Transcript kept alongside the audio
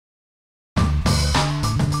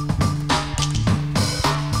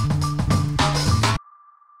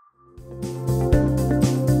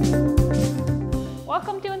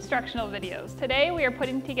Welcome to Instructional Videos. Today we are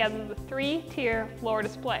putting together the 3-tier floor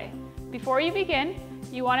display. Before you begin,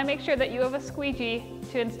 you want to make sure that you have a squeegee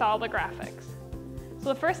to install the graphics. So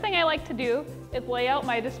the first thing I like to do is lay out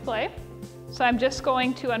my display. So I'm just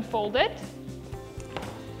going to unfold it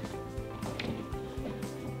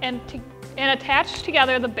and attach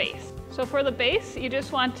together the base. So for the base, you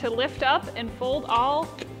just want to lift up and fold all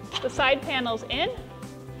the side panels in,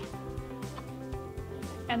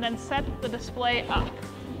 and then set the display up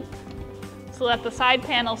so that the side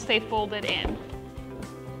panels stay folded in.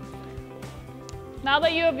 Now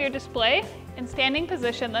that you have your display in standing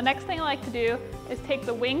position, the next thing I like to do is take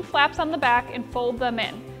the wing flaps on the back and fold them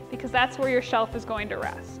in, because that's where your shelf is going to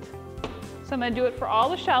rest. So I'm going to do it for all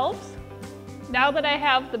the shelves. Now that I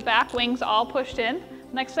have the back wings all pushed in,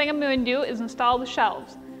 the next thing I'm going to do is install the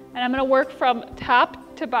shelves. And I'm going to work from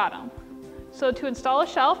top to bottom. So to install a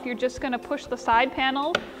shelf, you're just going to push the side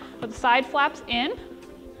panel or the side flaps in,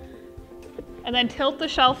 and then tilt the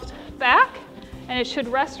shelf back, and it should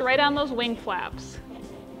rest right on those wing flaps.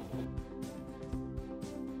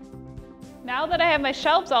 Now that I have my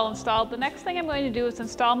shelves all installed, the next thing I'm going to do is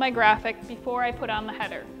install my graphic before I put on the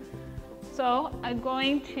header. So I'm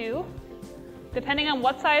going to, depending on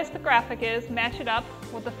what size the graphic is, match it up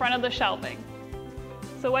with the front of the shelving.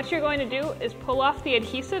 So what you're going to do is pull off the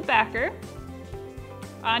adhesive backer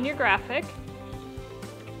on your graphic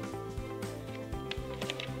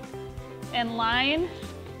and line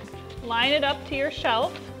it up to your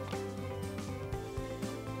shelf.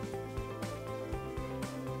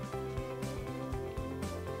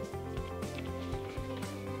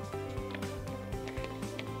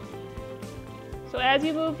 So as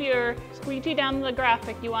you move your squeegee down the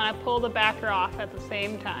graphic, you want to pull the backer off at the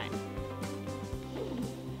same time.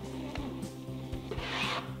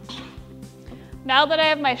 Now that I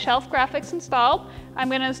have my shelf graphics installed, I'm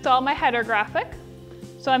going to install my header graphic.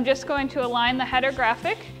 So I'm just going to align the header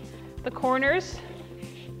graphic, the corners.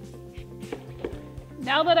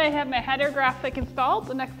 Now that I have my header graphic installed,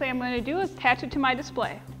 the next thing I'm going to do is attach it to my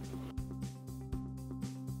display.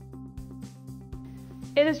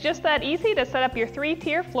 It is just that easy to set up your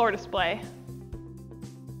 3-tier floor display.